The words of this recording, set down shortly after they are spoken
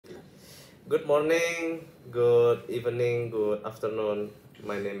Good morning, good evening, good afternoon.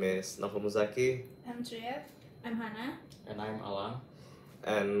 My name is Naufal Muzakki. I'm Tria. I'm Hana. And I'm Alam.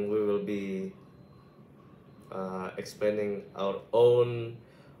 And we will be explaining our own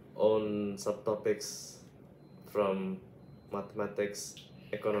subtopics from mathematics,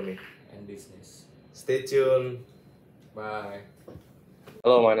 economy, and business. Stay tuned. Bye.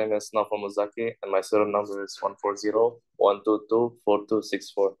 Hello, my name is Naufal Muzakki, and my serial number is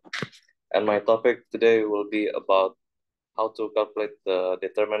 140-122-4264. And my topic today will be about how to calculate the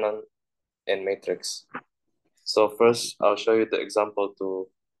determinant in matrix. So first, I'll show you the example to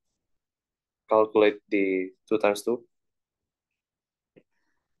calculate the 2 times 2.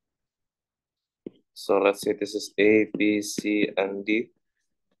 So let's say this is A, B, C, and D.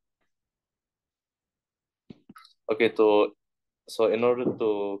 Okay, so in order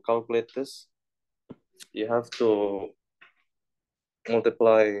to calculate this, you have to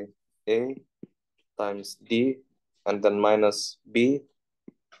multiply A times D and then minus B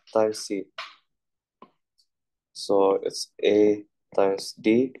times C. So it's A times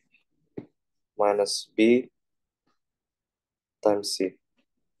D minus B times C.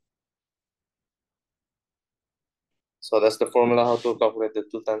 So that's the formula how to calculate the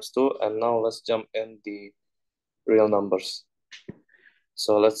 2 times 2. And now let's jump in the real numbers.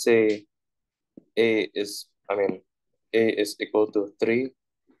 So let's say A is equal to 3,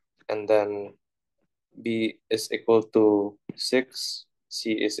 and then B is equal to 6,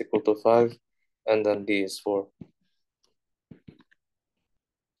 C is equal to 5, and then D is 4.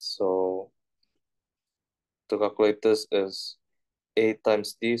 So to calculate this is A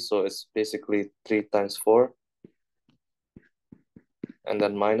times D, so it's basically 3 times 4, and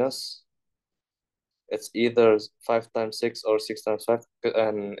then minus, it's either 5 times 6 or 6 times 5,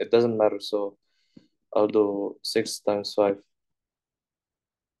 and it doesn't matter, so I'll do 6 times 5.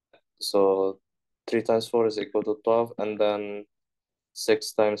 So 3 times 4 is equal to 12, and then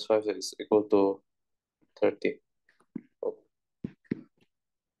 6 times 5 is equal to 30.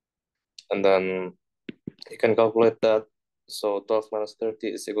 And then you can calculate that. So 12 minus 30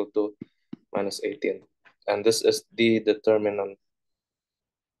 is equal to minus 18. And this is the determinant.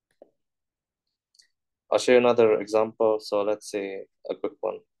 I'll show you another example. So let's say a quick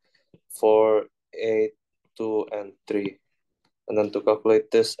one. 4, 8, 2, and 3. And then to calculate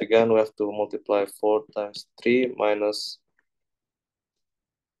this, again, we have to multiply 4 times 3 minus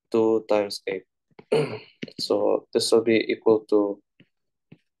 2 times 8. So this will be equal to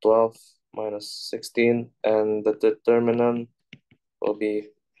 12 minus 16, and the determinant will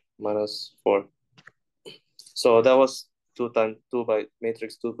be minus 4. So that was 2 times 2 by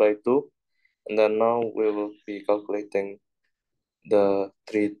matrix 2 by 2. And then now we will be calculating the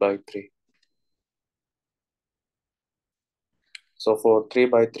 3 by 3. So for 3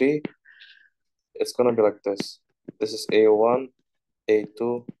 by 3, it's going to be like this. This is A1,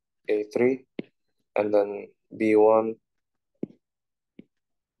 A2, A3, and then B1,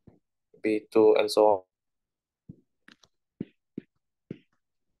 B2, and so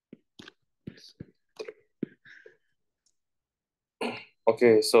on.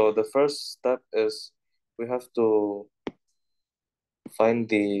 Okay, so the first step is we have to find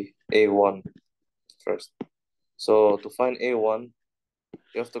the A1 first. So to find A1,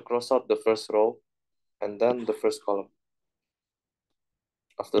 you have to cross out the first row and then the first column.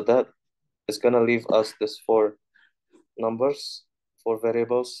 After that, it's gonna leave us this 4 numbers, 4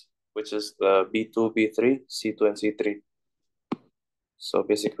 variables, which is the B2, B3, C2, and C3. So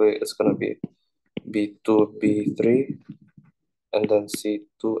basically, it's gonna be B2, B3, and then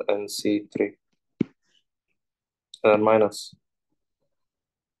C2 and C3, and then minus.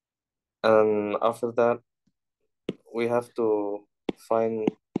 And after that, we have to find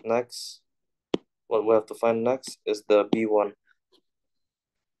next. What we have to find next is the B1.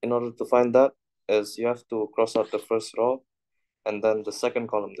 In order to find that, is you have to cross out the first row and then the second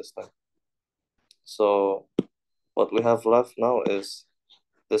column this time. So what we have left now is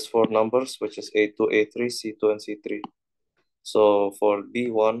these 4 numbers, which is A2, A3, C2, and C3. So for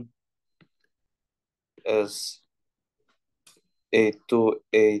B1 is A2,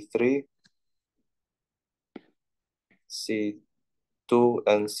 A3, C2,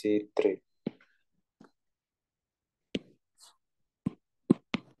 and C3.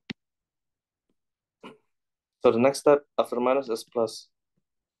 So the next step after minus is plus.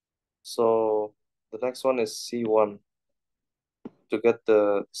 So the next one is C1. To get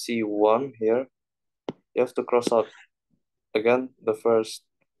the C1 here, you have to cross out again the first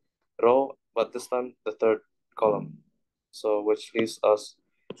row, but this time the third column. So which leaves us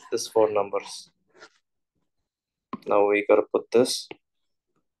these 4 numbers. Now we gotta put this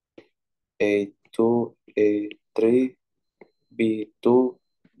A2, A3, B2,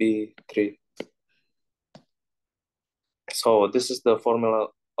 B3. So this is the formula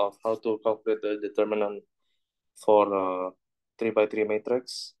of how to calculate the determinant for 3 by 3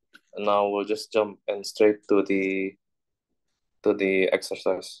 matrix. And now we'll just jump and straight to the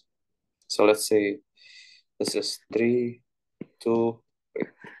exercise. So let's say this is 3, 2,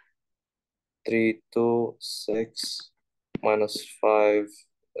 3, 2, 6, minus 5.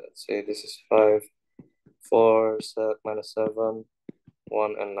 Let's say this is 5, 4, minus 7,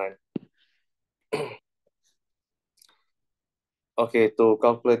 1, and 9. Okay, to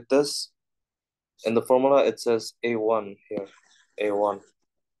calculate this, in the formula it says A1 here, A1.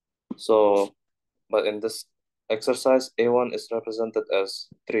 So, but in this exercise, A1 is represented as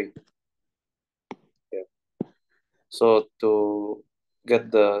 3. Yeah. So to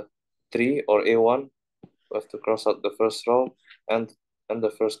get the 3 or A1, we have to cross out the first row and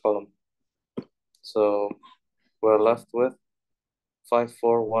the first column. So we're left with 5,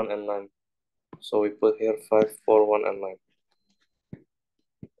 4, 1, and 9. So we put here 5, 4, 1, and 9.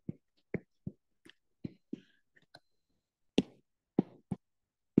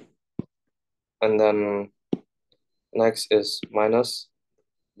 And then next is minus.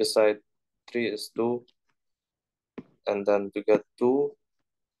 Beside 3 is 2. And then to get 2,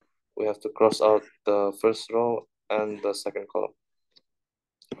 we have to cross out the first row and the second column,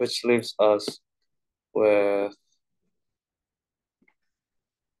 which leaves us with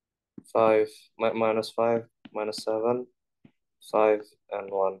 5, minus 5, minus 7, 5,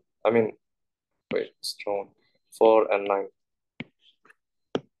 and 1. I mean, wait, strong. 4 and 9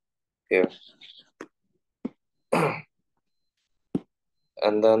 here.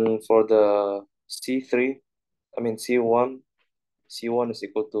 And then for the C3, I mean C1 is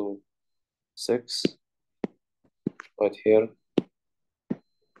equal to 6 right here.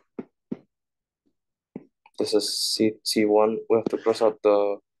 This is C1. We have to cross out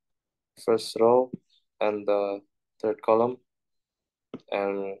the first row and the third column.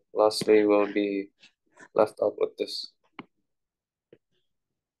 And lastly, we'll be left out with this.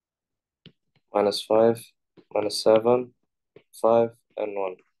 Minus 5, minus 7, 5, and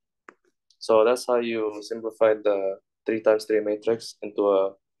 1. So that's how you simplify the 3 times 3 matrix into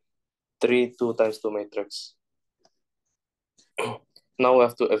a 3, 2 times 2 matrix. Now we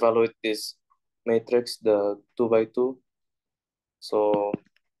have to evaluate this matrix, the 2 by 2. So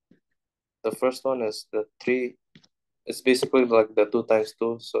the first one is the 3. It's basically like the 2 times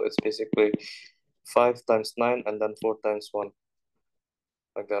 2. So it's basically 5 times 9 and then 4 times 1.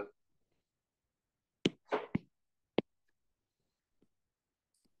 Like that.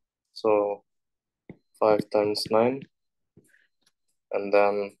 So 5 times 9 and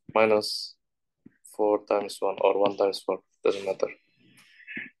then minus 4 times 1 or 1 times 4. Doesn't matter.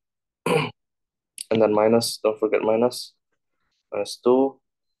 And then minus, don't forget minus 2.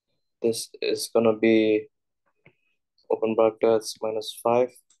 This is gonna be open brackets minus 5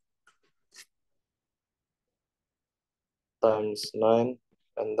 times 9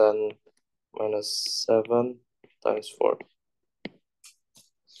 and then minus 7 times 4.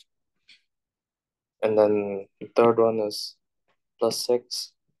 And then the third one is plus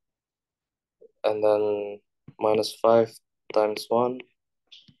 6 and then minus 5 times 1.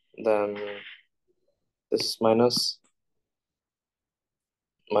 Then this is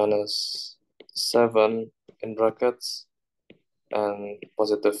minus 7 in brackets and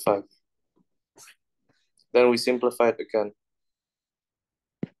positive 5. Then we simplify it again.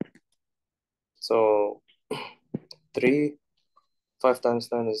 So 5 times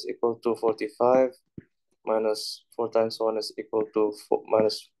 9 is equal to 45, minus 4 times 1 is equal to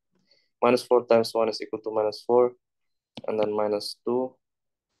minus 4 times 1 is equal to minus 4, and then minus 2,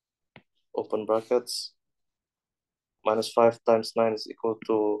 open brackets, minus 5 times 9 is equal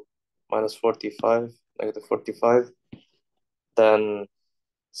to minus 45, negative 45, then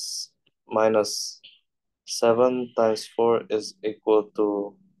minus 7 times 4 is equal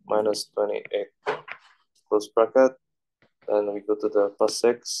to minus 28, close bracket. Then we go to the plus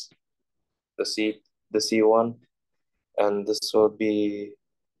 6, the C1, and this will be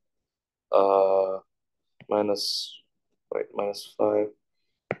minus 5.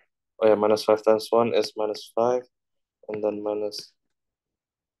 Oh yeah, minus 5 times 1 is minus 5, and then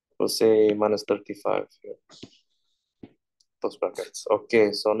we'll say minus 35 here, those brackets.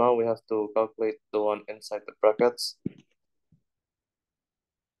 Okay, so now we have to calculate the one inside the brackets,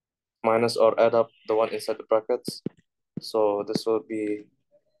 minus or add up the one inside the brackets. So this will be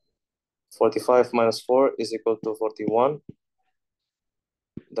 45 minus 4 is equal to 41.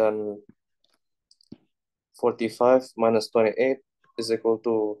 Then 45 minus 28 is equal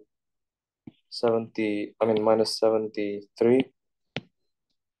to minus 73,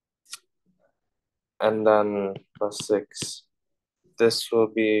 and then plus 6. This will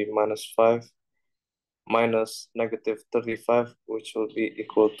be minus 5 minus negative 35, which will be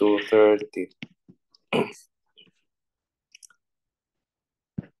equal to 30.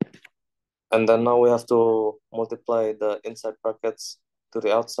 And then now we have to multiply the inside brackets to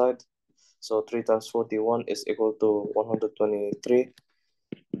the outside. So 3 times 41 is equal to 123.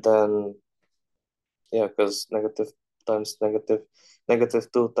 Then, yeah, because negative times negative, negative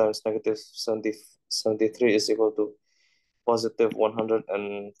 2 times negative 73 is equal to positive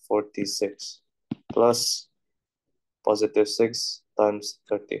 146 plus positive 6 times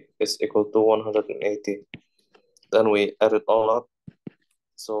 30 is equal to 180. Then we add it all up.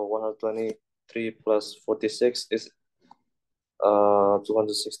 So 123 plus 46 is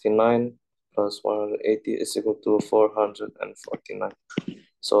 269 plus 180 is equal to 449.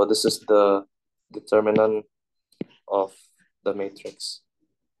 So this is the determinant of the matrix.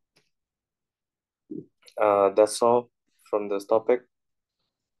 That's all from this topic.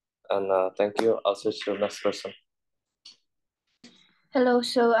 And thank you. I'll switch to the next person. Hello,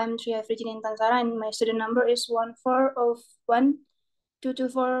 so I'm Tria, Virginie, Intan, Zahra, and my student number is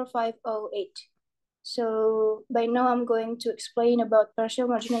 140122458. So by now I'm going to explain about partial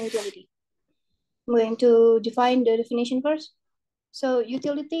marginal utility. I'm going to define the definition first. So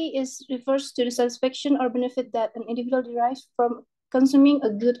utility refers to the satisfaction or benefit that an individual derives from consuming a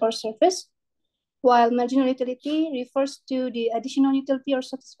good or service, while marginal utility refers to the additional utility or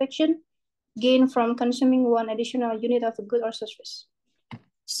satisfaction gained from consuming one additional unit of a good or service.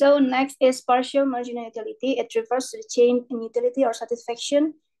 So next is partial marginal utility. It refers to the change in utility or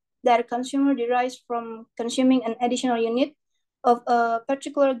satisfaction that a consumer derives from consuming an additional unit of a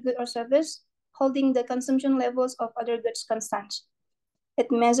particular good or service, holding the consumption levels of other goods constant.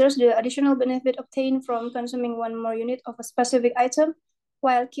 It measures the additional benefit obtained from consuming one more unit of a specific item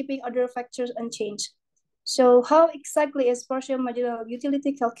while keeping other factors unchanged. So how exactly is partial marginal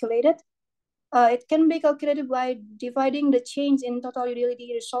utility calculated? It can be calculated by dividing the change in total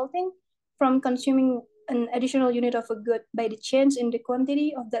utility resulting from consuming an additional unit of a good by the change in the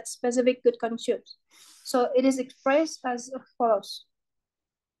quantity of that specific good consumed. So it is expressed as follows.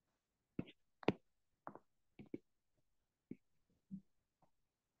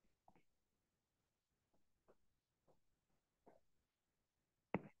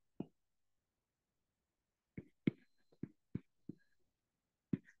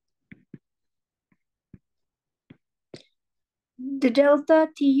 The delta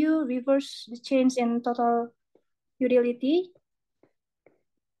TU reverses the change in total utility,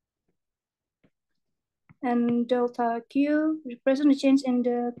 and delta Q represents the change in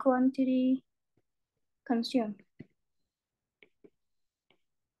the quantity consumed.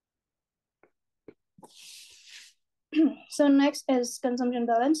 So next is consumption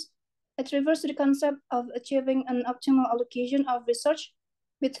balance. It refers to the concept of achieving an optimal allocation of research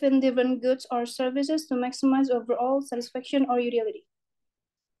between different goods or services to maximize overall satisfaction or utility.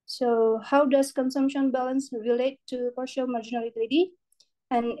 So how does consumption balance relate to partial marginal utility?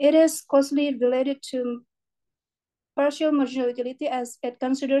 And it is closely related to partial marginal utility as it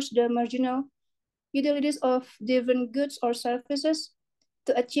considers the marginal utilities of different goods or services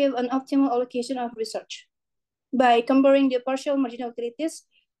to achieve an optimal allocation of research. By comparing the partial marginal utilities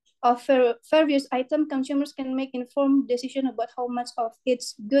of various items, consumers can make informed decisions about how much of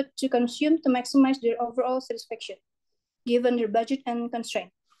each good to consume to maximize their overall satisfaction, given their budget and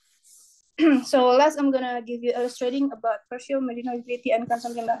constraint. So last, I'm gonna give you illustrating about partial marginal utility and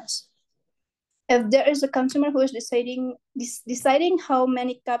consumption balance. If there is a consumer who is deciding how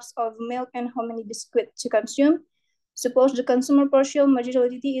many cups of milk and how many biscuits to consume, suppose the consumer partial marginal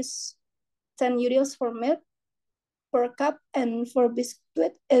utility is 10 euros for milk per cup and for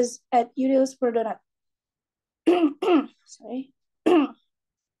biscuit is at euros per donut. Sorry.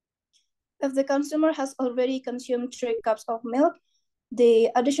 If the consumer has already consumed 3 cups of milk, the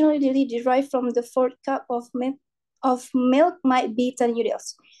additional utility derived from the 4th cup of milk might be 10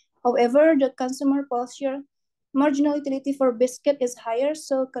 euros. However, the consumer partial marginal utility for biscuit is higher,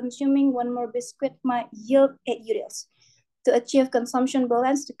 so consuming one more biscuit might yield 8 euros. To achieve consumption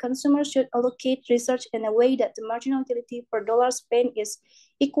balance, the consumer should allocate research in a way that the marginal utility per dollar spent is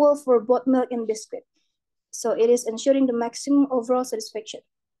equal for both milk and biscuit. So it is ensuring the maximum overall satisfaction.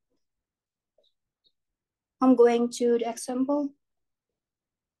 I'm going to the example.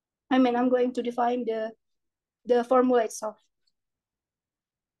 I'm going to define the formula itself.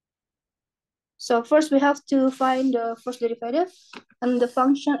 So first we have to find the first derivative, and the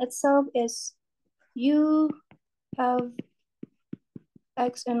function itself is u have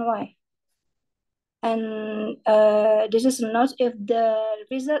x and y. And this is a note: if the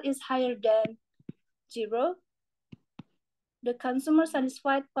result is higher than 0, the consumer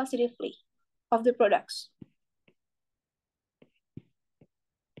satisfied positively of the products.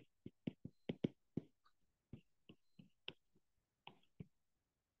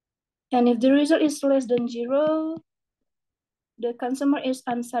 And if the result is less than 0, the consumer is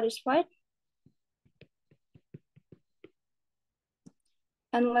unsatisfied.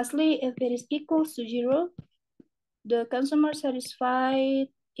 And lastly, if it is equals to 0, the consumer satisfied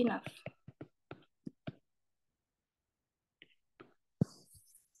enough.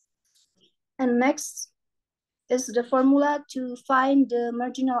 And next is the formula to find the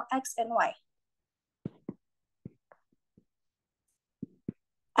marginal x and y.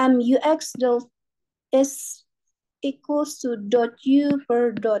 Mux is equals to dot u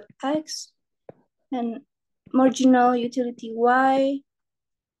per dot x, and marginal utility y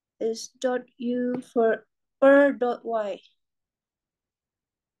is dot u per dot y.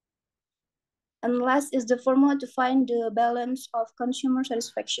 And last is the formula to find the balance of consumer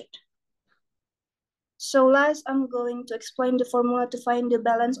satisfaction. So last, I'm going to explain the formula to find the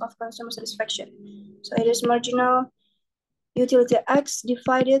balance of consumer satisfaction. So it is marginal utility x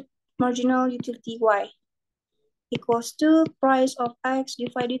divided marginal utility y equals to price of x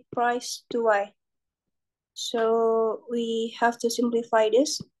divided price to y. So we have to simplify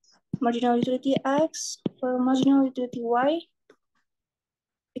this. Marginal utility x for marginal utility y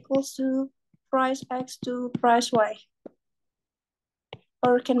equals to price x to price y.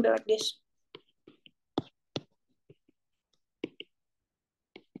 Or it can be like this.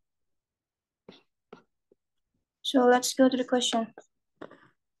 So let's go to the question.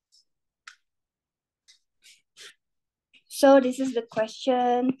 So this is the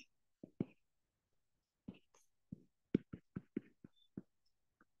question.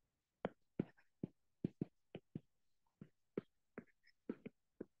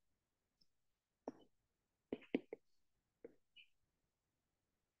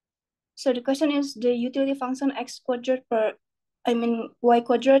 So the question is the utility function x quadrat y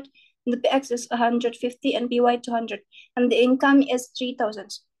quadrat, and the px is 150 and py 200, and the income is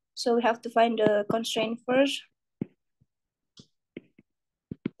 3,000. So we have to find the constraint first.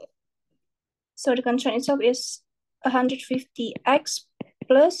 So the constraint itself is 150x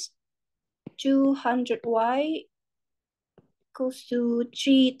plus 200y equals to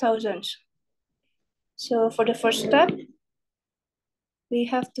 3,000. So for the first step, we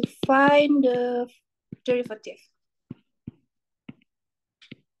have to find the derivative.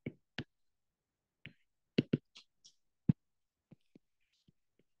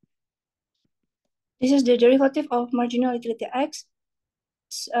 This is the derivative of marginal utility x,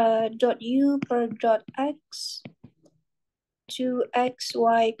 dot u per dot x to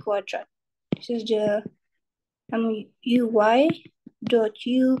xy quadrat. This is the uy dot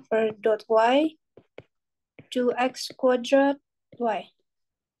u per dot y to x quadrat y.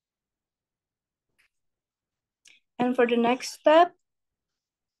 And for the next step,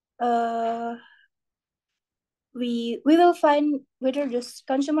 we will find whether this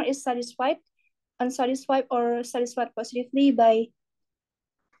consumer is satisfied, unsatisfied, or satisfied positively by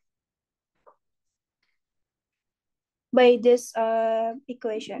this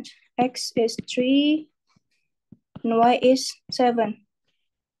equation. X is 3 and y is 7.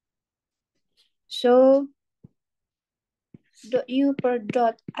 So dot u per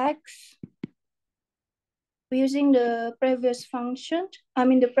dot x, using the previous function,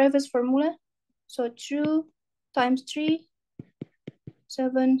 the previous formula. So 2 times 3,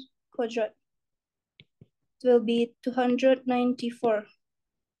 7 quadrat. It will be 294.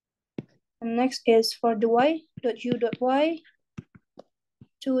 And next is for the y, dot u dot y,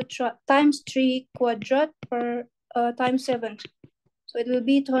 2 times 3 quadrat per times 7. So it will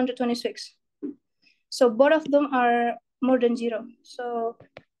be 226. So both of them are more than 0. So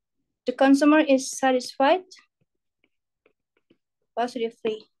the consumer is satisfied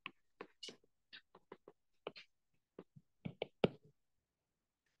positively.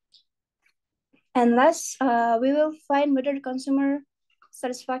 And last, we will find whether the consumer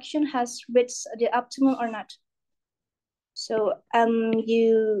satisfaction has reached the optimal or not. So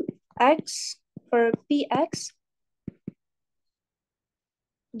MUX for PX,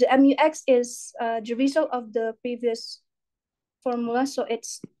 the MUX is the result of the previous formula, so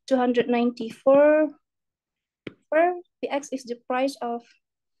it's 294. For PX is the price of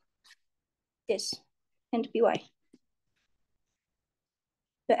this, and PY.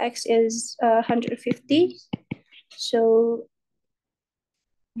 The X is 150, so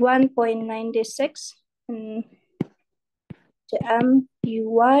 1.96, and the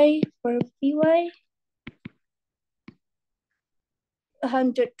MUY for PY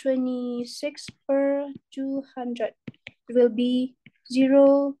 126 per 200. It will be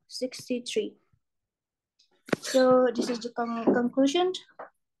 0.63. So this is the conclusion.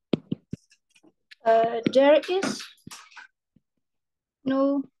 There is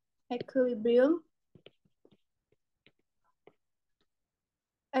no equilibrium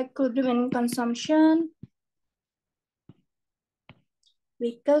in consumption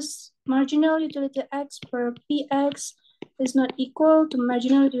because marginal utility X per Px is not equal to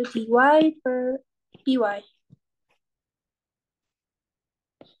marginal utility Y per Py.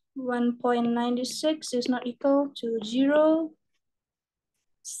 1.96 is not equal to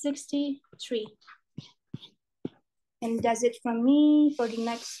 0.63. And that's it from me. For the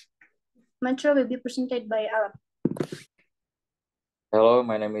next metro will be presented by Alam. Hello,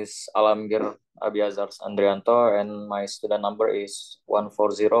 my name is Alamgir Abyazarshq Andrianto, and my student number is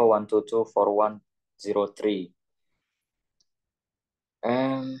 140-122-4103.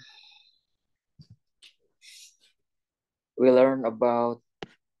 And we learn about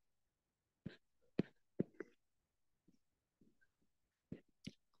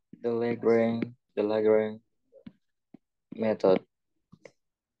the Lagrange method.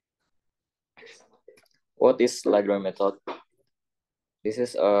 What is Lagrange method? This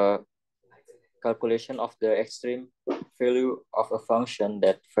is a calculation of the extreme value of a function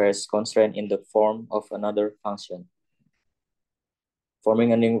that first constrained in the form of another function,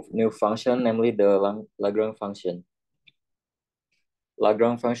 forming a new function, namely the Lagrange function.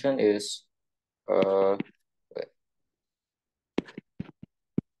 Lagrange function is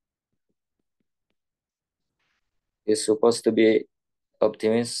supposed to be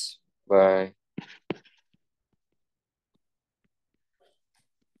optimized by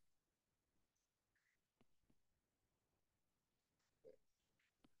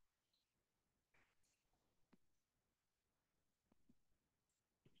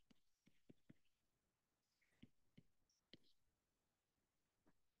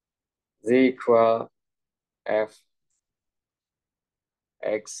z equal f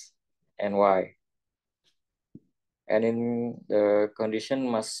x and y, and in the condition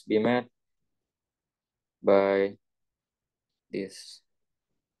must be met by this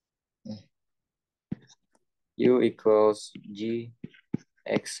u equals g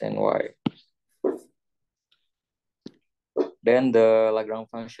x and y. Then the Lagrange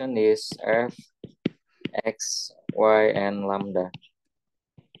function is f x y and lambda.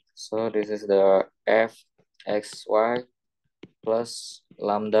 So this is the f x y plus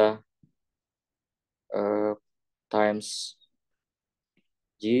lambda times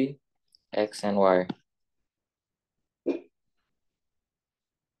g x and y.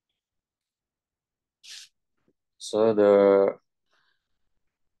 So the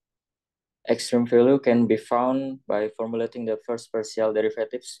extreme value can be found by formulating the first partial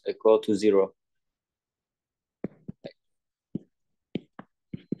derivatives equal to 0.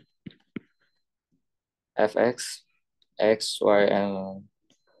 Fx, x, y, and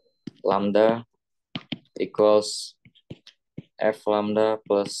lambda equals f lambda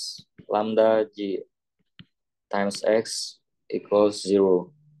plus lambda g times x equals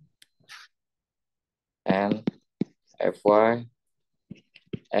 0. And fy,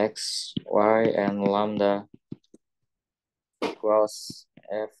 x, y, and lambda equals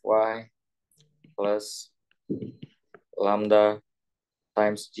fy plus lambda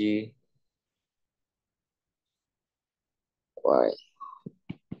times g y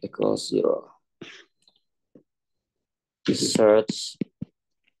equals 0. Search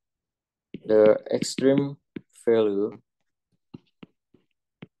the extreme value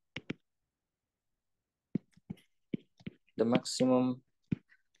the maximum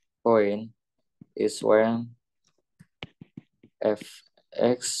point is when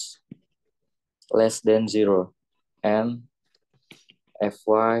fx less than 0 and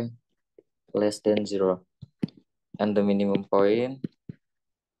fy less than 0, and the minimum point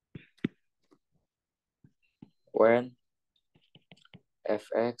when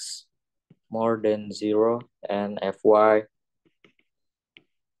fx more than 0 and fy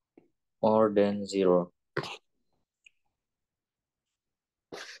more than 0.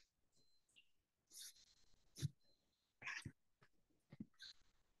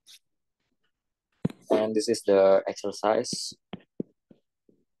 And this is the exercise.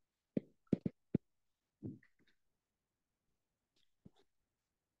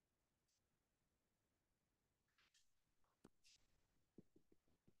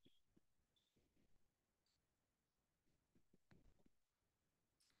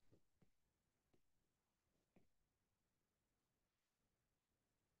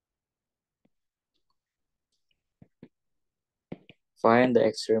 Find the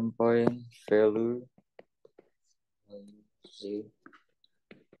extreme point value z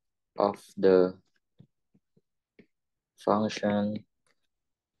of the function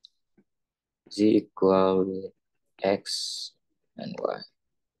z equal with x and y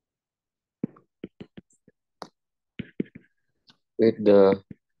with the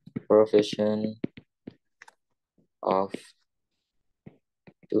provision of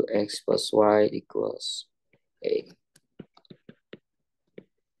 2x plus y equals a.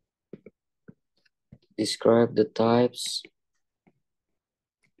 Describe the types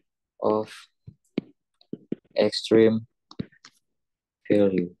of extreme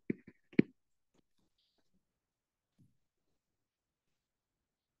value.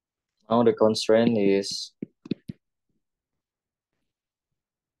 Now the constraint is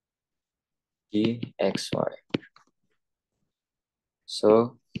gxy.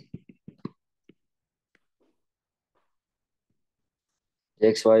 So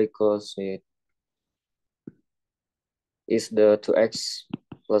gxy equals with is the 2x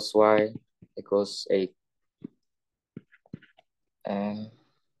plus y equals 8 and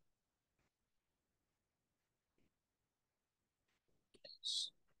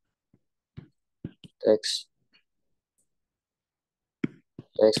x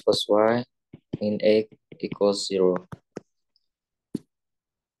plus y in 8 equals 0.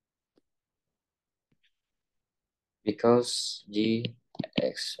 Because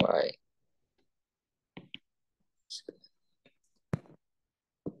gxy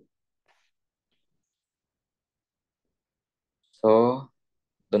so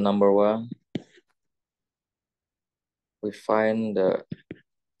the number 1 we find the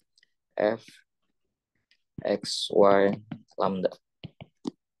f x y lambda.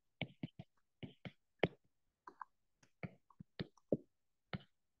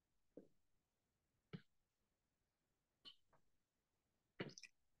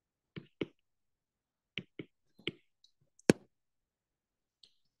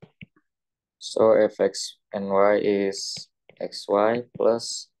 So fx and y is xy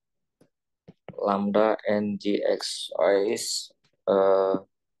plus lambda and gxy is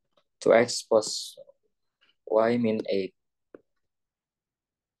 2x plus y mean 8.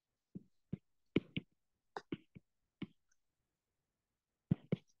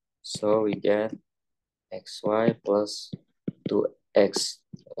 So we get xy plus 2x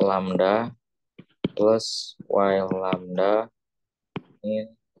lambda plus y lambda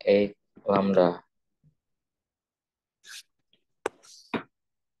in 8 lambda.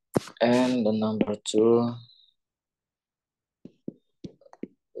 And the number 2,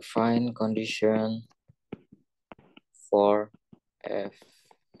 we find condition for f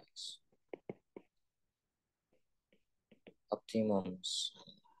optimums.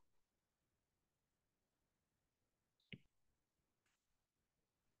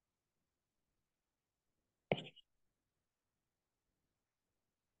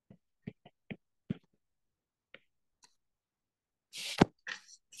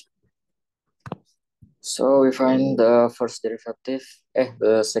 So we find the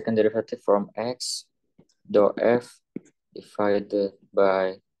the second derivative from x, dou f divided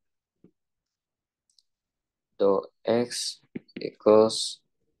by dou x equals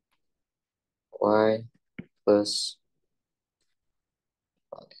y plus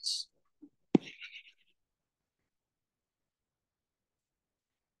this.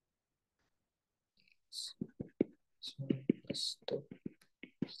 So plus 2.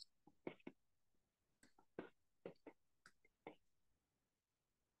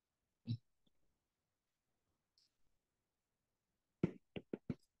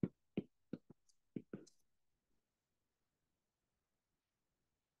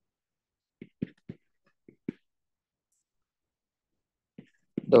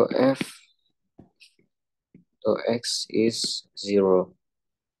 Dou x is 0.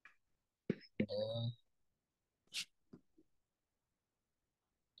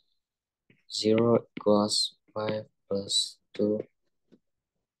 0 equals 5 plus 2.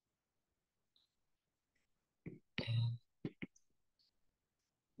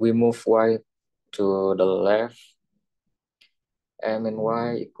 We move y to the left. M and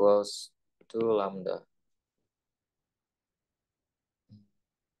y equals 2 lambda.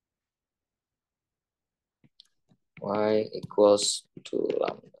 Y equals 2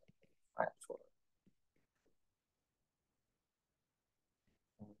 lambda. 5, 4.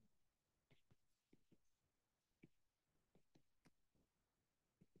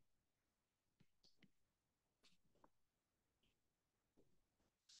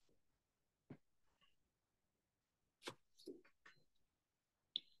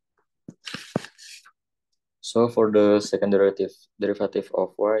 So for the second derivative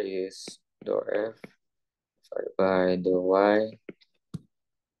of y is dou f divided by dou y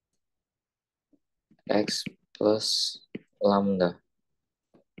x plus lambda.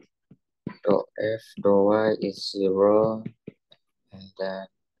 Dou f dou y is 0, and then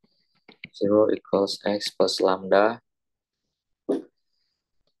 0 equals x plus lambda.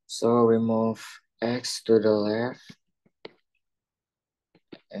 So we move x to the left,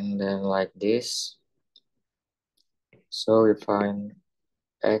 and then like this. So we find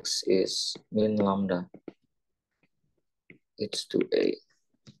x is min lambda. It's 2a.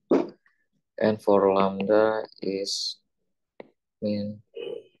 And for lambda is min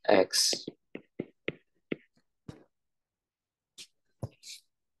x.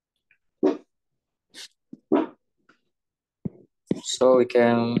 So we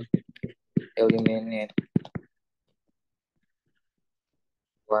can eliminate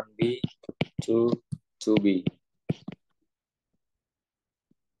 1b to 2b.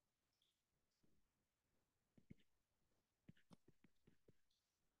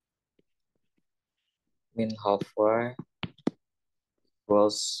 Min half y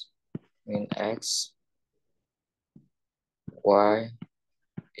equals min x, y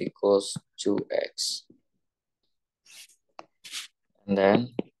equals 2x. And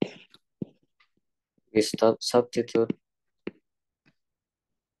then we substitute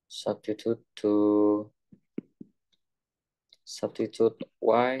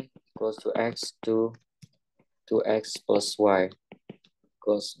y equals to x to 2x plus y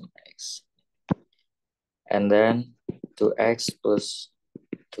equals x. And then 2x plus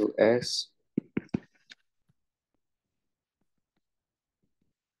 2x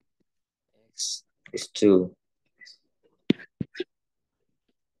x is 2.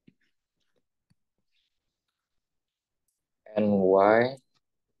 And y,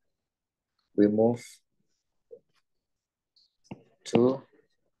 we move 2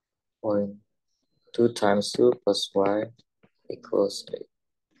 times 2 plus y equals 8.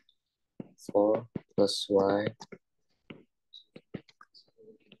 4 plus y.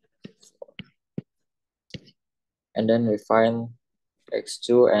 And then we find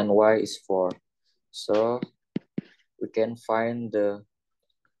x2 and y is 4. So we can find the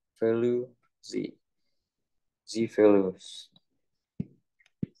value z values.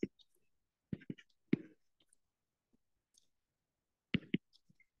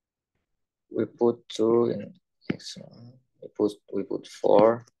 We put 2 in x1. We put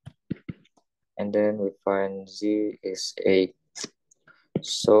 4, and then we find z is 8.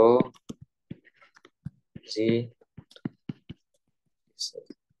 So z is 8.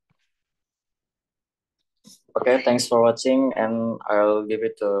 Okay, thanks for watching, and I'll give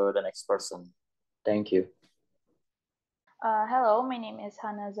it to the next person. Thank you. Hello, my name is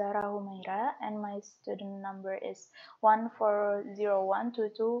Hana Zahra Humaira, and my student number is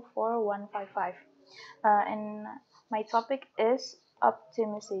 14012244155. And my topic is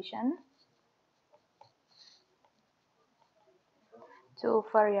optimization to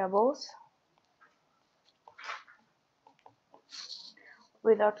variables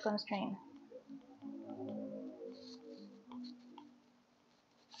without constraint.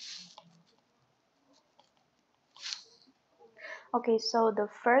 Okay, so the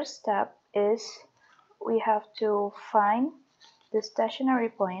first step is we have to find the stationary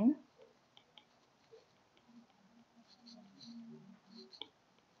point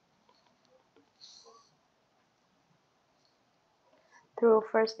through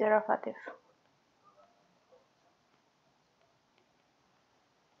first derivative.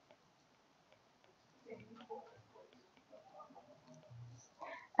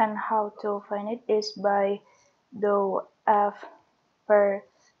 And how to find it is by dou f per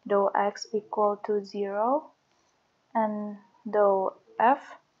dou x equal to 0 and dou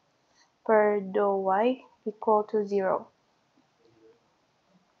f per dou y equal to 0.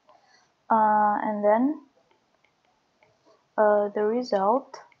 And then the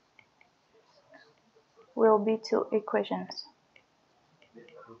result will be two equations.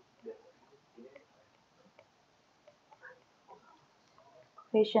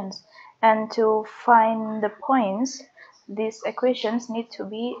 And to find the points, these equations need to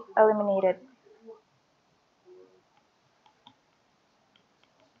be eliminated.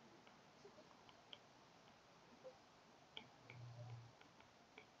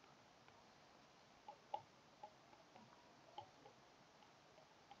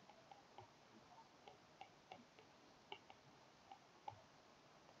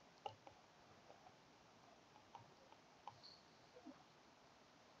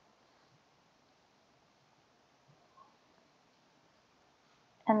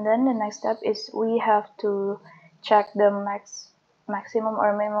 And then the next step is we have to check the maximum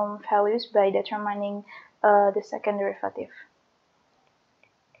or minimum values by determining the second derivative.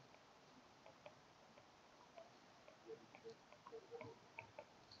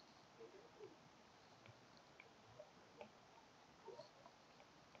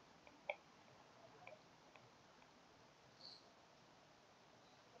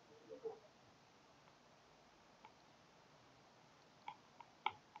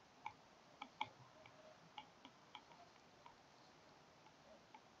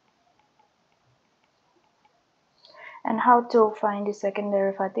 And how to find the second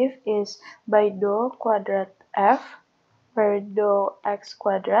derivative is by dou quadrat f per dou x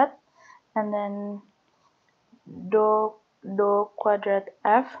quadrat, and then dou quadrat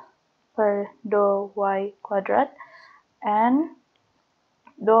f per dou y quadrat, and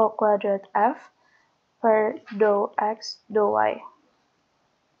dou quadrat f per dou x dou y.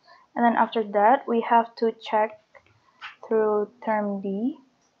 And then after that, we have to check through term d.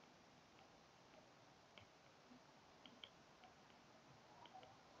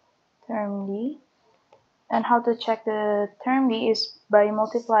 And how to check the term d is by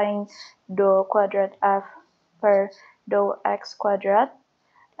multiplying dou quadrat f per dou x quadrat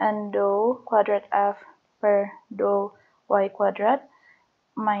and dou quadrat f per dou y quadrat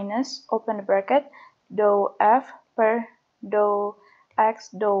minus, open the bracket, dou f per dou x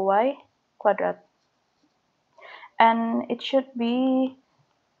dou y quadrat. And it should be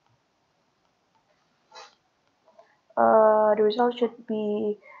the result should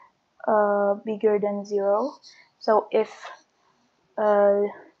be bigger than 0. So if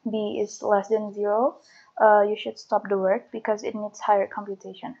b is less than 0, you should stop the work because it needs higher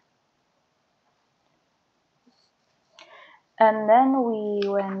computation. And then we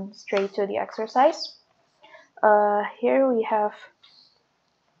went straight to the exercise. Here we have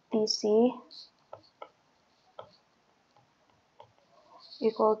TC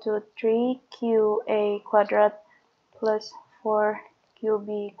equal to 3qa quadrat plus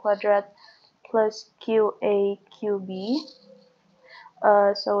 4qb quadrat plus qa qb.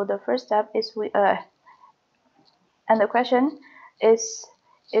 So the first step is and the question is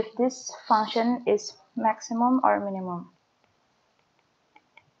if this function is maximum or minimum.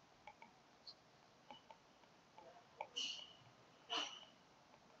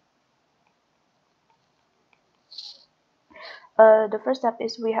 The first step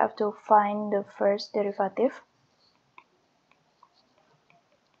is we have to find the first derivative.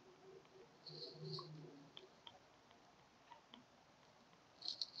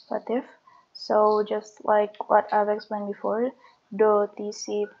 So just like what I've explained before, dou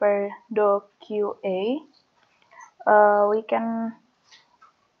TC per dou QA, we can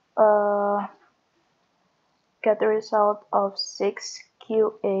get the result of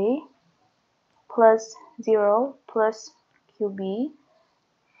 6QA plus 0 plus QB.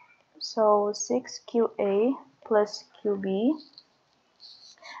 So 6QA plus QB.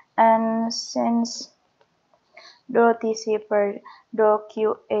 And since dou TC per dou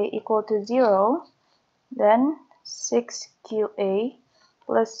QA equal to 0, then 6QA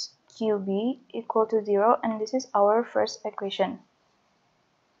plus QB equal to 0, and this is our first equation.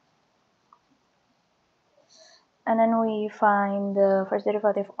 And then we find the first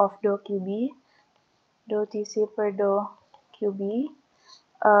derivative of dou QB, dou TC per dou QB.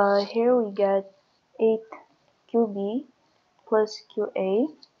 Here we get 8QB plus QA.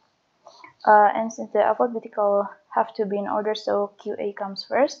 And since the alphabetical have to be in order, so QA comes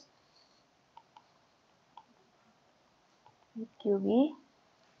first. QB.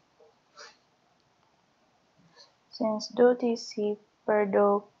 Since dou TC per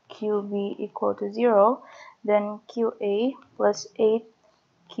dou QB equal to 0, then QA plus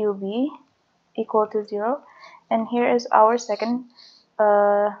 8QB equal to 0. And here is our second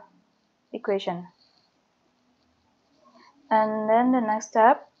equation. And then the next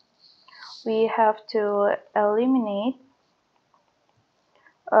step, we have to eliminate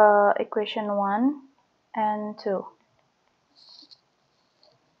equation 1 and 2.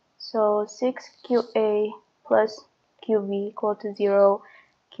 So 6QA plus QB equal to 0,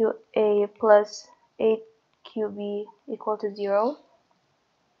 QA plus 8QB equal to 0.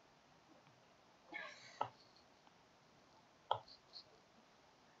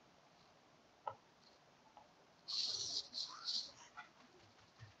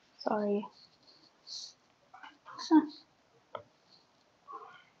 Sorry.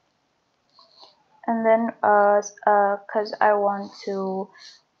 And then because I want to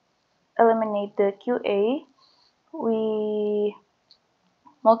eliminate the QA, we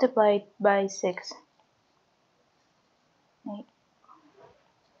multiply it by 6. Right.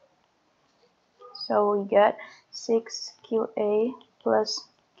 So we get 6QA plus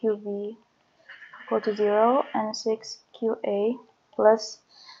QB equal to 0, and 6QA plus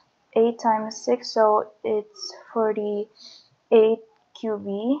 8 times 6, so it's 48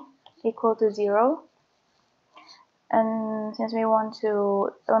 QB equal to 0. And since we want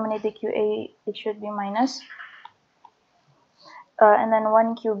to eliminate the QA, it should be minus. And then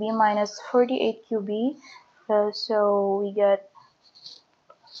 1 QB minus 48 QB, so we get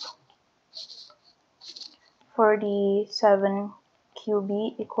 47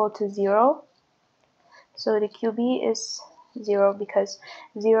 QB equal to 0. So the QB is 0 because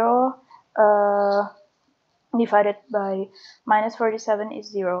 0 divided by minus 47 is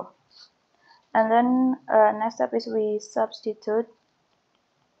 0. And then next step is we substitute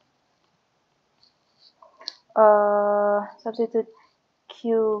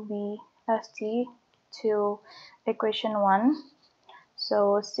QBST to equation 1.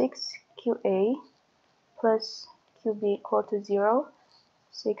 So 6QA plus QB equal to 0.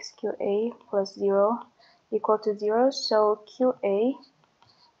 6QA plus 0 equal to 0. So QA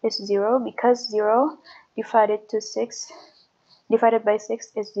is 0 because 0 divided by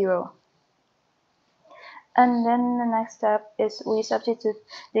 6 is 0. And then the next step is we substitute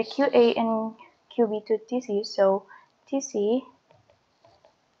the QA and QB to TC. So TC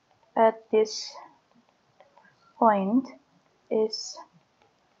at this point is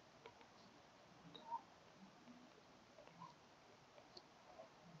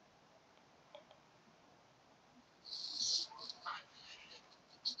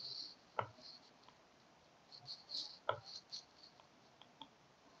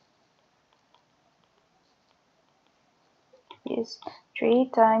is 3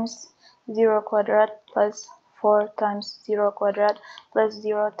 times 0 quadrat plus 4 times 0 quadrat plus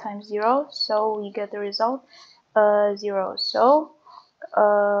 0 times 0. So we get the result 0. So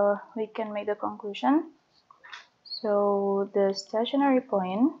we can make the conclusion. So the stationary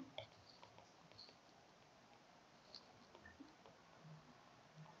point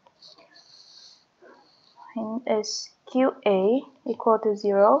is QA equal to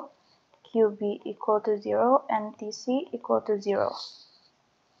 0, QB equal to 0, and TC equal to 0.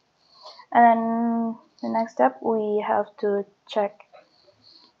 And the next step, we have to check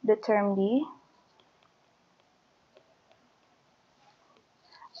the term D,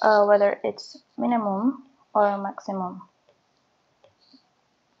 whether it's minimum or maximum.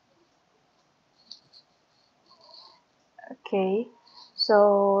 Okay,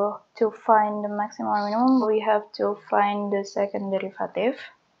 so to find the maximum or minimum, we have to find the second derivative.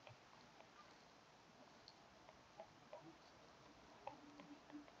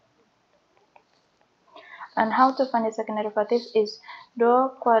 And how to find the second derivative is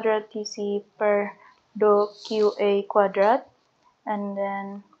dou quadrat TC per dou QA quadrat, and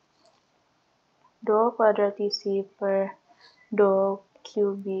then dou quadrat TC per dou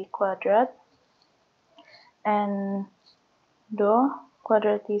QB quadrat, and dou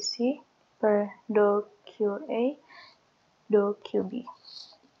quadrat TC per dou QA dou QB.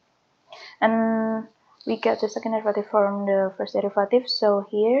 And we get the second derivative from the first derivative, so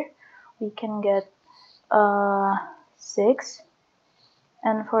here we can get 6,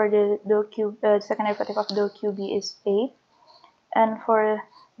 and for the second derivative of dou QB is 8, and for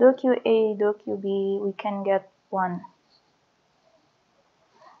dou QA dou QB we can get 1,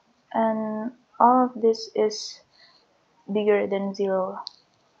 and all of this is bigger than 0,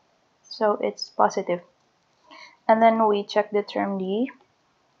 so it's positive. And then we check the term D,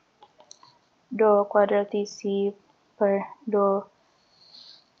 dou quadrat TC per dou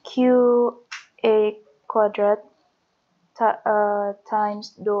QA quadrat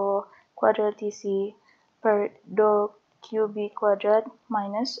times dou quadrat TC per dou QB quadrat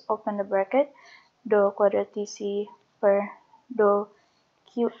minus, open the bracket, dou quadrat TC per dou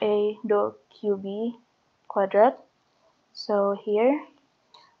QA dou QB quadrat. So here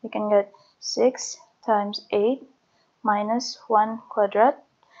we can get 6 times 8 minus 1 quadrat.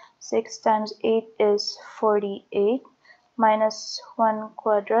 6 times 8 is 48, minus 1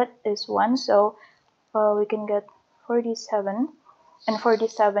 quadrat is 1, so we can get 47, and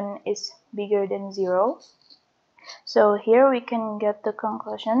 47 is bigger than 0. So here we can get the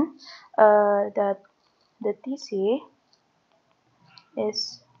conclusion that the TC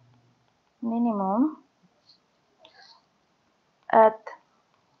is minimum at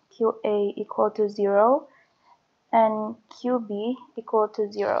QA equal to 0 and QB equal to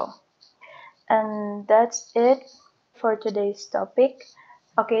 0. And that's it for today's topic.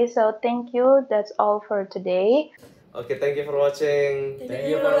 Okay, so thank you. That's all for today. Okay, thank you for watching. Thank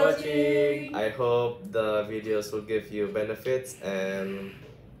you for watching. I hope the videos will give you benefits, and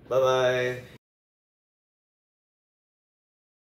bye bye.